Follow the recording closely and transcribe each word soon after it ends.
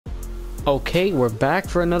Okay, we're back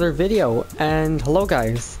for another video, and hello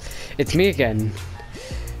guys, it's me again.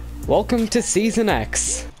 Welcome to Season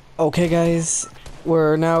X. Okay guys,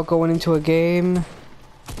 we're now going into a game.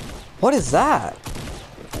 What is that?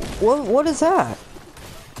 What is that?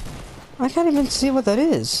 I can't even see what that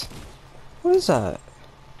is. What is that?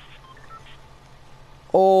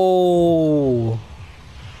 Oh.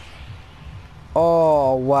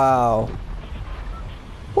 Oh, wow.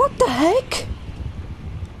 What the heck?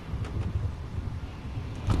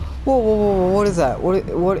 Whoa, whoa, whoa, what is that? What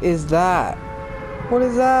is that? What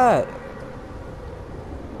is that?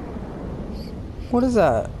 What is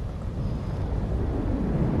that?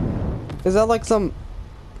 Is that like some...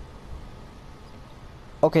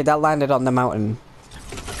 Okay, that landed on the mountain.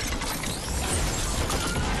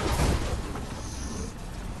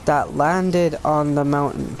 That landed on the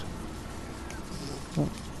mountain.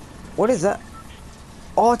 What is that?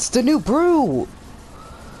 Oh, it's the new brew!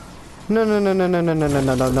 No, no, no, no, no, no, no, no,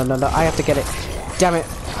 no, no, no, no, no, I have to get it. Damn it.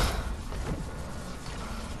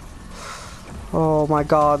 Oh my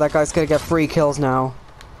god, that guy's gonna get free kills now.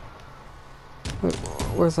 Wait,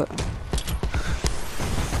 where's that?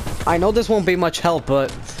 I know this won't be much help,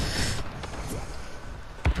 but...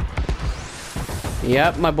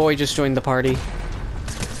 Yep, my boy just joined the party.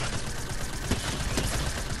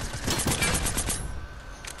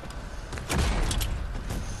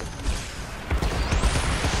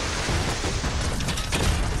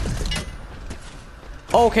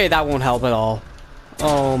 Okay, that won't help at all.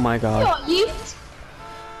 Oh my god.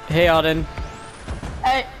 Hey, Auden.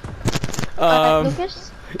 Hey.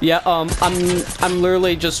 Lucas? Yeah, I'm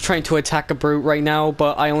literally just trying to attack a brute right now,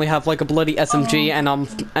 but I only have like a bloody SMG, and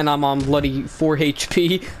I'm on bloody 4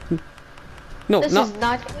 HP. No, this is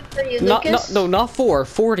not good for you, Lucas. Not 4,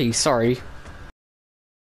 40, sorry.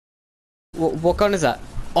 What gun is that?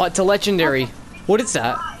 Oh, it's a legendary. What is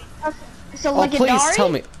that? It's a legendary? Oh, please tell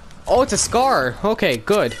me. Oh, it's a scar. Okay,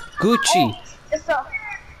 good. Gucci. Oh,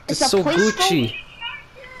 it's so pistol? Gucci.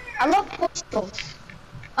 I love pistols.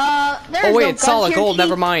 Oh wait, it's solid gold.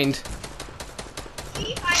 Never mind.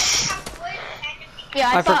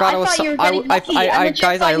 Yeah, I forgot it was.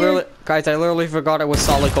 Guys, I literally forgot it was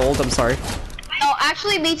solid gold. I'm sorry. No,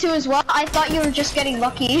 actually, me too as well. I thought you were just getting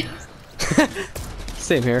lucky.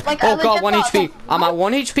 Same here. Like, oh god, 1 HP. I'm at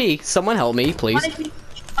 1 HP. Someone help me, please.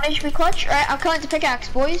 1 HP clutch. Alright, I'm coming to pickaxe,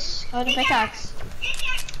 boys. Coming to pickaxe.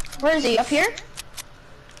 Where is he? Up here?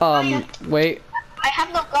 Wait. I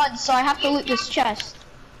have no guns, so I have to loot this chest.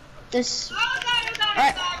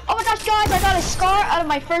 Alright. Oh my gosh, guys, I got a scar out of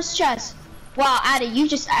my first chest. Wow, Addy, you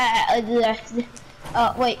just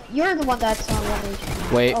wait, you're the one that's on 1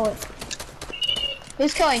 HP. Wait. Oh, wait.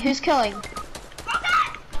 Who's killing? Who's killing?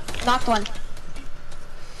 Knocked one.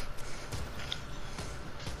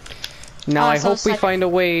 Now I hope we find a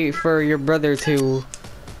way for your brother to...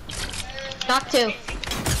 Knock 2.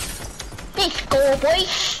 Let's go,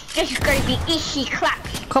 boys. This is gonna be easy clap.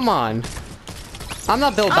 Come on. I'm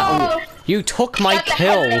not built that one. You took my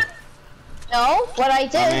kill. No, what I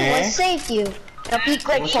did was save you. Now be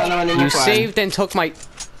grateful. You saved and took my...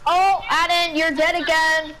 Oh, Aden, you're dead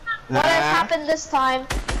again. What has happened this time?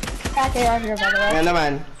 Back here, by the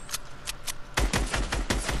way.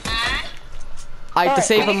 I had to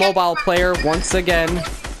save a mobile player once again.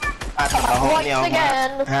 Once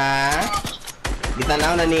again.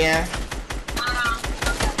 Ditanaw na niya.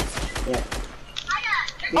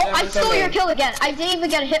 Oh, I stole your kill again. I didn't even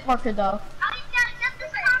get a hit marker though.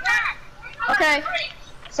 Okay.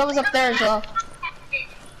 Someone's up there as well.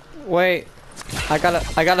 Wait. I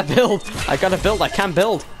gotta build. I can't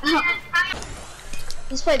build.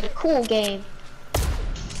 Let's play the cool game.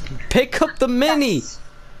 Pick up the mini. Yes.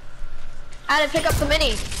 Adam, pick up the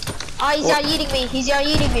mini. Ah, he's eating me. He's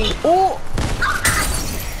eating me. Oh!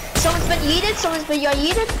 Someone's been yeeted. Someone's been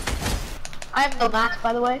yeeted. I have no mats,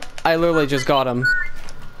 by the way. I literally just got him.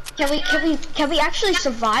 Can we actually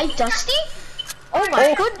survive Dusty? Oh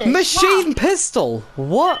my goodness! Machine pistol.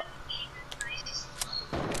 What?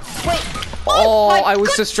 Wait. Oh, I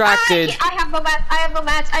was distracted. I have no mats. I have no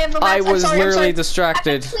mats. I have no mats. I was literally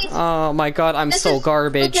distracted. Please. Oh my god, I'm so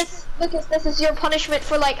garbage. Lucas, this is your punishment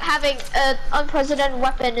for like having an unprecedented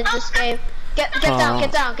weapon in this game. Get down.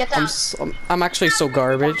 I'm actually so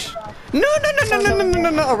garbage. No,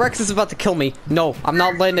 a Rex is about to kill me. No, I'm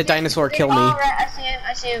not letting a dinosaur kill me. Oh, right,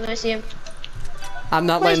 I see him. I'm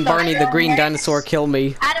not letting Barney the green dinosaur kill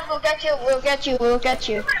me. Adam, we'll get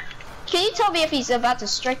you. Can you tell me if he's about to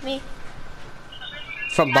strike me?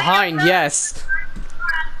 From behind, yes.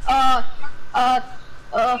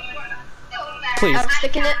 Please. I'm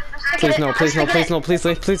sticking it. Please no.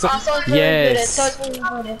 Yes.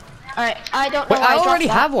 Alright, I don't know Wait, why I already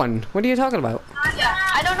dropped have one. What are you talking about? Yeah,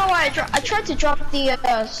 I don't know why I tried to drop the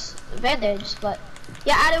bandage, but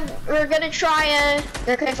yeah, Adam, we're gonna try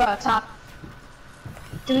they're coming from the top.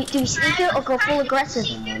 Do we sneak it or go full aggressive?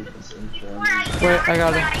 Wait, I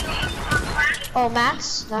got it. Oh,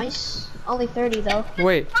 max, nice. Only 30 though.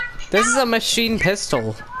 Wait, this is a machine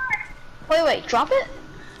pistol. Wait, drop it.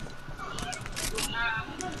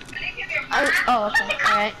 Oh, okay,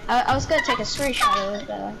 alright. I was gonna take a screenshot of it,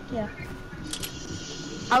 but yeah.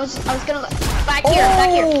 I was gonna back here.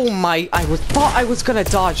 Oh my! Thought I was gonna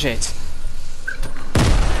dodge it.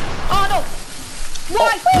 Oh no!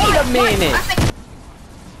 Why? Wait a minute.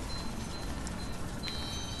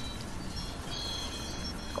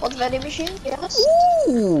 Old vending machine? Yes.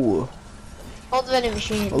 Ooh. Old vending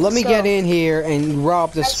machine. Well, let me get in here and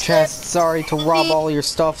rob this chest. Sorry to rob all your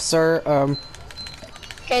stuff, sir.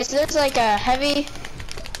 Okay, so there's like a heavy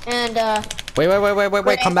and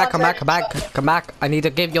Wait. Come back. I need to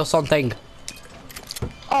give you something.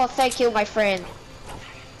 Oh, thank you, my friend.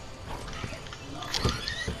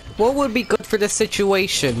 What would be good for this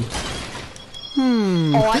situation?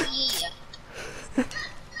 Oh,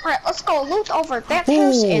 Alright, let's go loot over that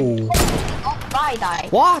house and die.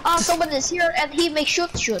 What? Someone is here and he makes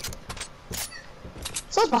shoot.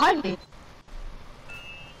 Someone's behind me.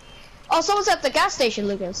 Oh, someone's at the gas station,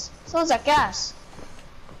 Lucas. Someone's at gas.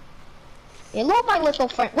 Hello, my little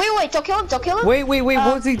friend. Wait, don't kill him. Wait,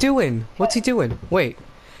 what's he doing? Wait.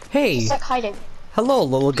 Hey. He's like hiding. Hello,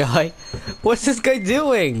 little guy. What's this guy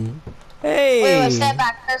doing? Hey. Wait, stand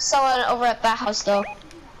back. There's someone over at that house, though.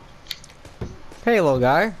 Hey, little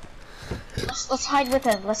guy. Let's hide with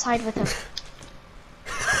him.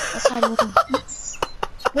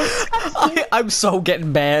 I'm so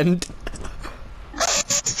getting banned.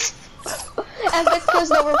 And because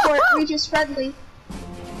no report reaches friendly.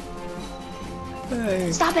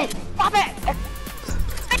 Hey. Stop it!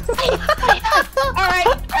 Alright,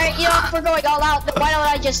 you know, if we're going all out, then why don't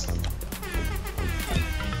I just...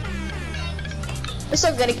 We're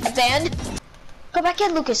still gonna get banned. Go back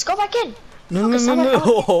in, Lucas, go back in! No.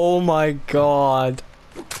 Oh my god.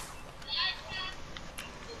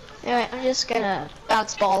 Anyway, I'm just gonna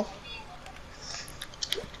bounce ball.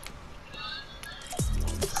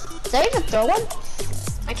 Did I even throw one?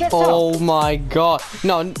 I can't throw. Oh my god.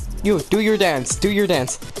 No, you, do your dance.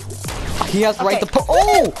 He has right to put.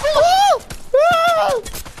 Oh!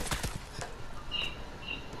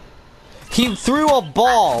 He threw a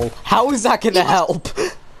ball. How is that gonna help?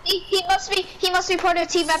 He must be part of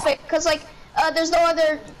Team Epic, cause like, there's no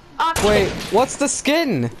other option. Wait, what's the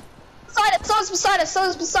skin? Someone's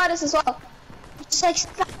beside us as well. Just like,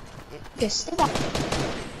 stop. Yes, stay back.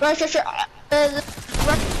 Sure.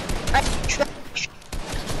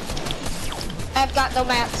 I've got no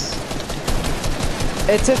mats.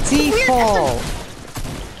 It's a T-fall.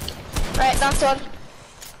 Right, knocked one.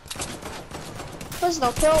 There's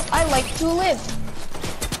no kill. I like to live.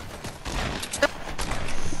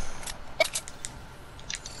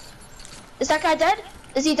 Is that guy dead?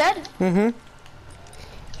 Is he dead? Mm-hmm.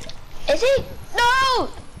 Is he? No!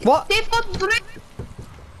 What? They fought three.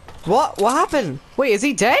 What happened? Wait, is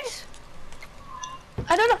he dead?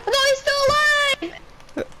 I don't know. No, he's still alive!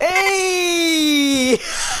 Hey!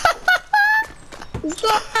 He's still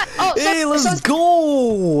alive. Oh, Hey, let's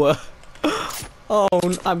go! Oh,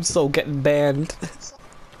 I'm so getting banned.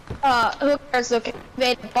 Who cares? Okay,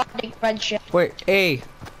 made a bonding friendship. Wait, hey,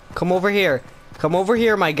 come over here. Come over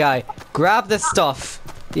here, my guy. Grab this stuff.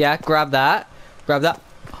 Yeah, grab that.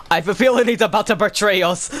 I have a feeling he's about to betray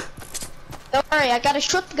us. Don't worry, I got a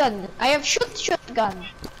shotgun. I have shotgun.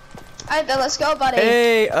 Alright, then let's go, buddy.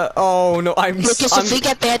 Hey, oh no, Lucas, if we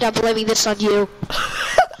get banned, I'm blaming this on you.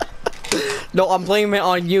 No, I'm blaming it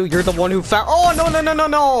on you. You're the one who found. Oh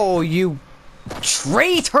no! You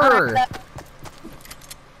traitor!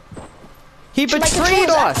 He betrayed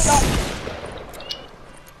us.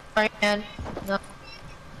 Man, no.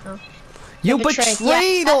 You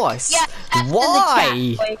betrayed us. Yeah,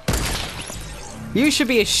 why? You should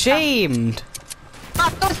be ashamed.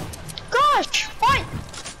 Gosh, what?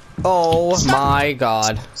 Oh my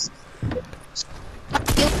god.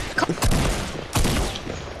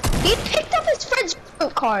 He picked up his friend's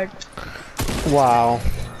boot card. Wow.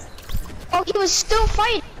 Oh, he was still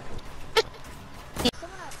fighting.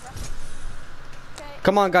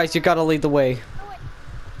 Come on, guys, you gotta lead the way.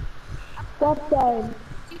 What time?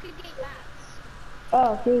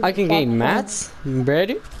 Oh, I can gain mats?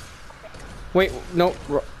 Brother? Wait, no.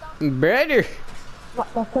 Brother?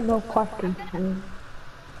 That's a no question.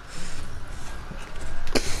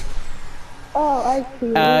 Oh, I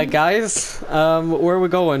see. Guys, where are we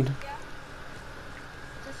going?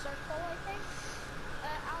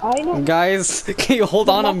 I know. Guys, can you hold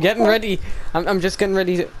on? I'm getting ready. I'm just getting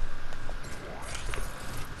ready to.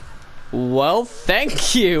 Well,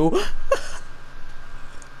 thank you.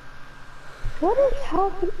 What is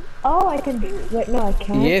happening? Oh, I can. Wait, no, I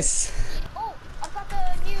can't. Yes. Oh, I've got the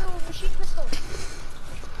new machine pistol.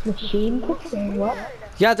 Machine pistol? What?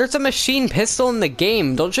 Yeah, there's a machine pistol in the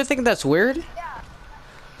game. Don't you think that's weird? Yeah.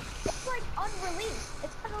 It's like unreleased.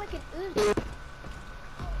 It's kind of like an Uzi.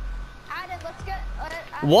 Adam, let's get. Adam,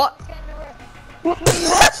 What? Let's get in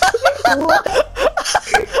the room.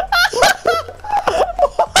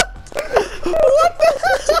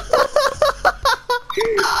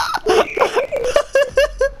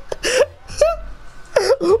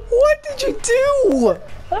 What did you do? What?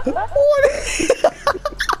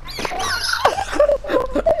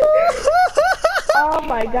 Oh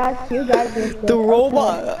my gosh, you guys are The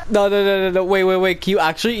robot. No. Wait. Can you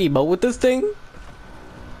actually emote with this thing?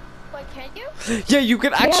 Wait, can you? Yeah, you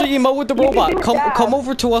can actually emote with the You can robot. do Come that.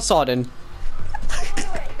 over to us, Auden. Wait,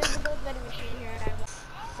 there's a gold vending machine here. And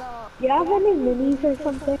so, You have any minis or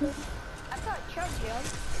something? I thought Chug.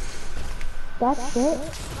 That's it? Want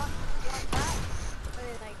that? I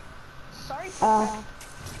mean, like, sorry for that.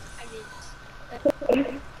 I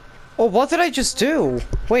mean, Oh, what did I just do?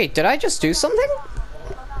 Wait, did I just do something?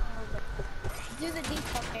 hold on a little bit. Do the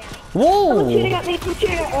default banning. Someone's shooting Whoa! at me, someone's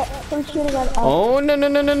shooting at Oh no.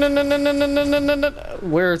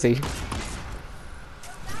 Where is he?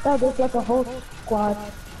 Oh, there's like a whole squad.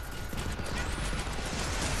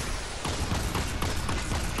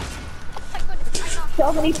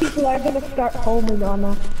 So many people are gonna start homing on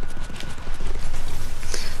us.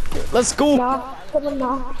 Let's go. Nah, someone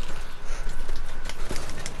knock.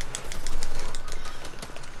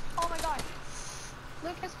 Oh my god.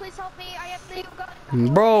 Lucas, please help me. I have the new gun.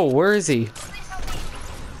 Bro, where is he? Please help me.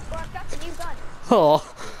 Bro, I've got the new gun.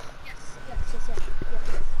 Oh. Yes.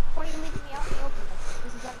 Why are you leaving me out in the open?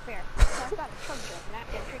 This is unfair. So I've got a chug jug and I have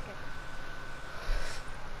to trick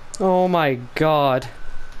it. Oh my god.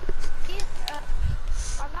 These,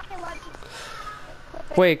 I'm not allowed to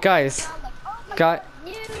clip it Wait, guys. down like, oh my Guy- god,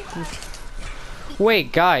 new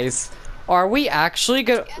Wait, guys. Are we actually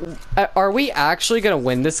gonna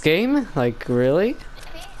win this game? Like, really?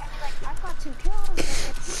 I've got 2 kills.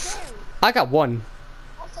 That's I got one.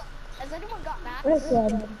 Also, has anyone got mad?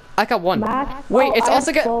 Listen, I got one. Max. Wait, it's I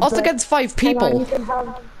also have full against 5 Hang on, you people. can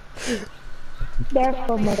have. They're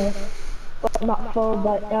full metal. Well, not full,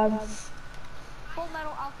 but Full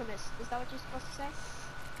Metal Alchemist. Is that what you're supposed to say?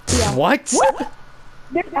 yeah. What?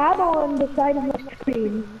 There's ammo on the side of my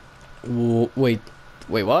screen. Wait,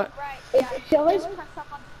 what? Right. Yeah. Shall I? Just press up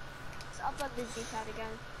on. It's up on the Z-pad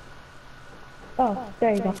again. Oh,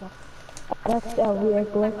 there you go. That's a weird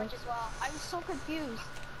My glitch. glitch as well. I'm so confused.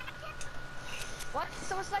 What?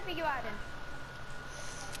 Someone's sniping you, Adam.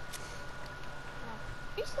 No.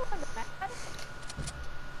 Are you still on the map?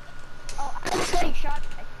 Oh, I'm getting shot.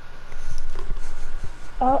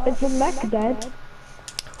 Oh, is the mech dead?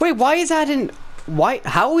 Wait, why is Aden? Why?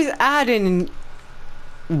 How is Aden?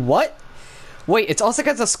 What? Wait, it's also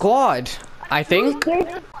against a squad. I think.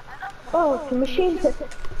 There's. Oh, it's a machine pistol.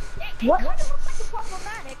 What? It kind of looks like a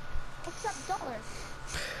problematic. Except dollar.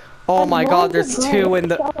 Oh my god, there's Mine's a 2 gold. in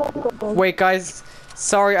the. Wait, guys.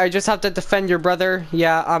 Sorry, I just have to defend your brother.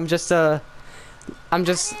 Yeah, I'm just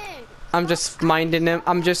minding him.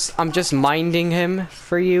 I'm just minding him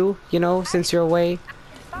for you, you know, since you're away.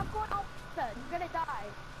 Stop going off. You're gonna die.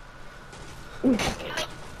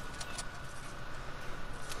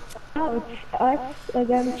 Oh, it's us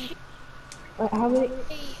against. How many?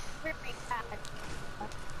 Hey, ripping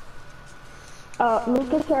pad.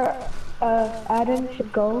 Lucas or Adam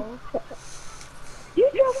should go. You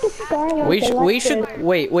dropped the sky. We should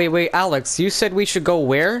wait, Alex. You said we should go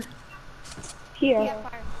where? Here. Yeah,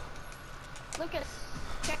 fire. Lucas,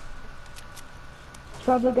 check.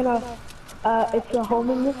 Probably gonna. It's a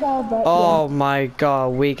homing missile, but Oh my god,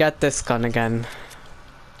 we got this gun again.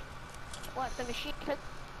 What? The machine pistol?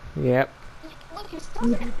 Yep. Lucas, stop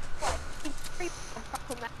it. What?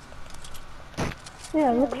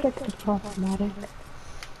 yeah, it looks like it's problematic.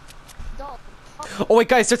 Dull. Oh wait,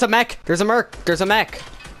 guys, there's a mech. There's a mech. There's a mech.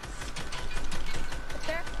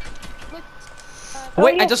 There. Look.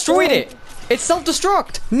 Wait, I yeah, destroyed yeah. it. It's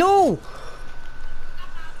self-destruct. No.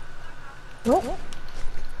 What?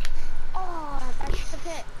 Oh, that should have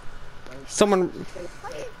hit. Someone.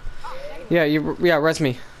 Oh, Yeah, res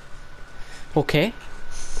me. Okay.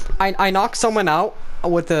 I knocked someone out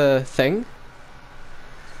with the thing.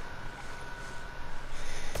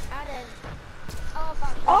 Adam. Oh,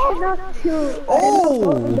 fuck. Oh, not two.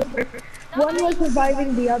 Oh. One was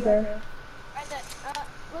surviving the other. Right there.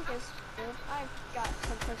 Lucas, I've got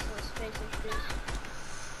some personal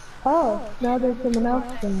Oh, now there's someone else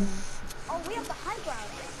there. Oh, we have the high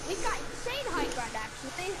ground. We've got insane high ground,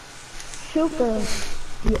 actually. Super.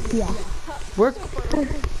 Yeah. We're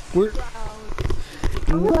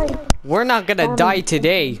Like, we're not gonna die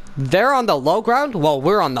today. They're on the low ground, while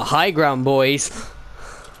we're on the high ground, boys.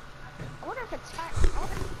 I wonder if the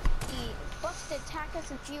busted tack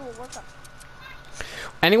SMG will work up.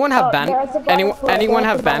 Anyone have anyone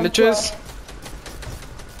have bandages?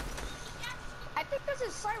 I think this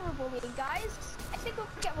is cyberbullying, guys. I think we'll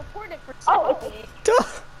get reported for Oh, cyberbullying.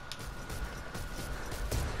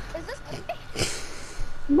 Is this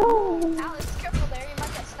no. Alex, careful there, you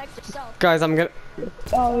might get sniped yourself. Guys, I'm gonna.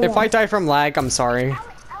 Oh, yeah. If I die from lag, I'm sorry.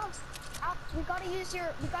 Alex, we gotta use your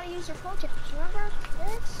project. Remember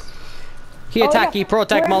this? He attack, he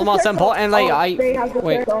protect, We're in the Malma circle. Sempo, and like I. They have the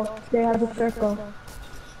Wait. circle. They have the circle.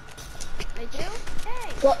 They do?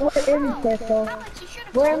 Hey! We're in the circle. Alex, you should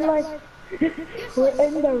have We're in told us. like, we're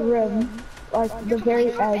in the rim, like the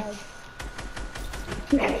very edge.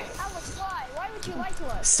 Alex, why? Why would you lie to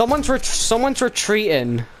us? Someone's retreating. Someone's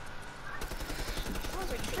retreating.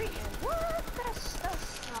 What? That's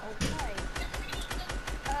not okay.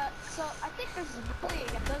 So I think this is bullying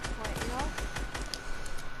at this point, you know?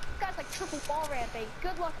 This guy's like triple ball ramping.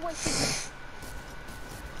 Good luck with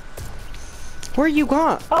Where you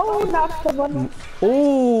gone? Oh, not someone.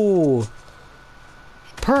 Ooh. I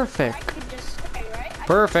Perfect. can just spray, right? I can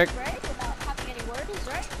Perfect. spray without having any words,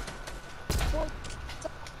 right? Well, so,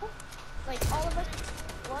 like all of us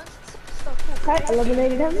once, so cool. I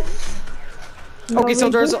eliminated him. No Okay, so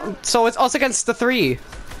there's reason. so it's us against the 3. Yeah,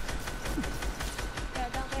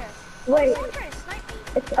 down there. Wait, Someone tried to snipe me.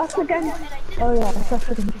 it's us again. And I didn't. Oh yeah, it's us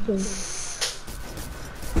again too.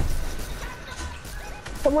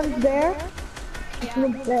 Someone's there. Yeah.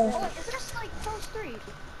 Someone's there. Oh, wait, is there like those 3?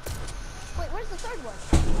 Wait, where's the third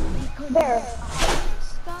one? There.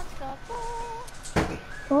 Stop the ball.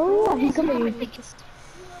 Oh, he's coming.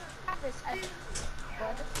 Have this as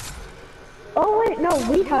bud. Oh wait, no,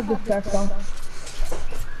 we have the circle.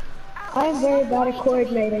 I'm very bad at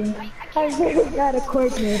coordinating. I'm very bad at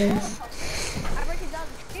coordinating. I break it down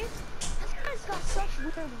the tree. This guy's got such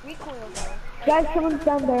weird recoil though. Guys, someone's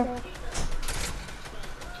down there.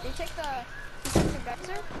 They take the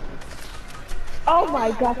geyser? Oh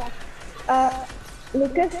my god.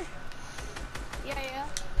 Lucas? Yeah.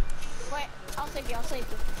 Wait, I'll save you.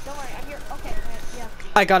 Don't worry, I'm here. Okay, yeah.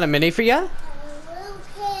 I got a mini for ya.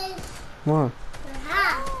 What?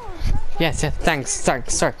 Yes, thanks. Sorry.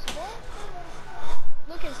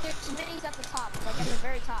 Lucas, there's minis at the top, like at the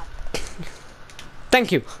very top.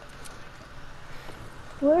 Thank you.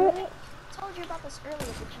 Where? I told you about this earlier, but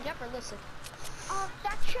you never listened.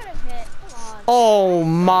 That should have hit. Come on. Oh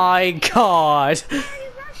my god. Why are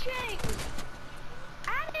you rushing?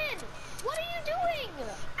 Addin! What are you doing?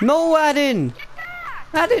 No, Adin. Get back!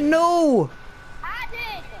 Adin, no.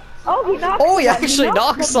 Addin! Oh, he knocked Oh, he someone. actually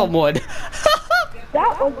knocked someone.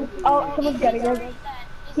 That was. Oh, someone's getting him.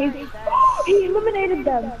 He eliminated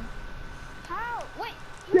them. How? Wait.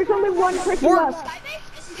 There's only one person We're- left.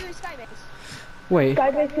 Skybase? Is he doing Skybase? Wait.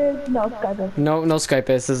 Skybase is. No, Skybase. No Skype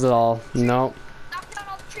is at all. No. Knock down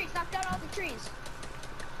all the trees. Knock down all the trees.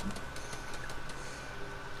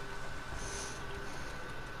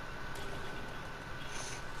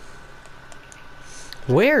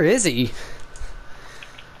 Where is he?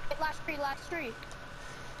 Wait, last tree.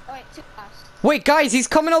 Oh wait, 2 last. Wait, guys, he's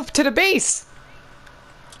coming up to the base.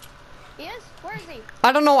 He is? Where is he?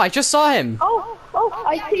 I don't know. I just saw him. Oh,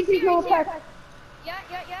 I yeah, see he's visual here, effects. Yeah.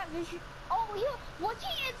 Oh, was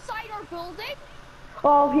he inside our building?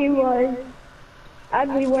 Oh, he was.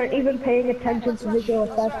 And we weren't even paying attention to visual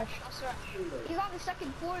Let's rush. effects. He's on the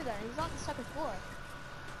second floor then. He's on the second floor.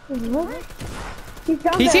 What? He's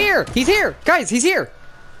down He's there. here. He's here. Guys, he's here.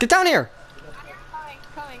 Get down here.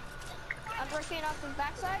 Coming. I'm breaking off his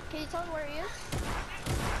backside. Can you tell me where he is?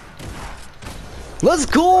 Let's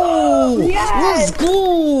go. Yes! Let's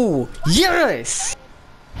go. Yes.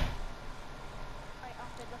 Alright,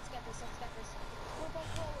 Alfred, let's get this. We're both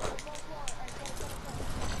floor.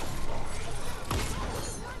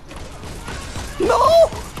 Alright, go. No.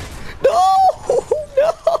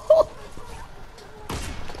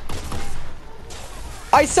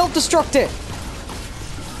 I self-destruct it.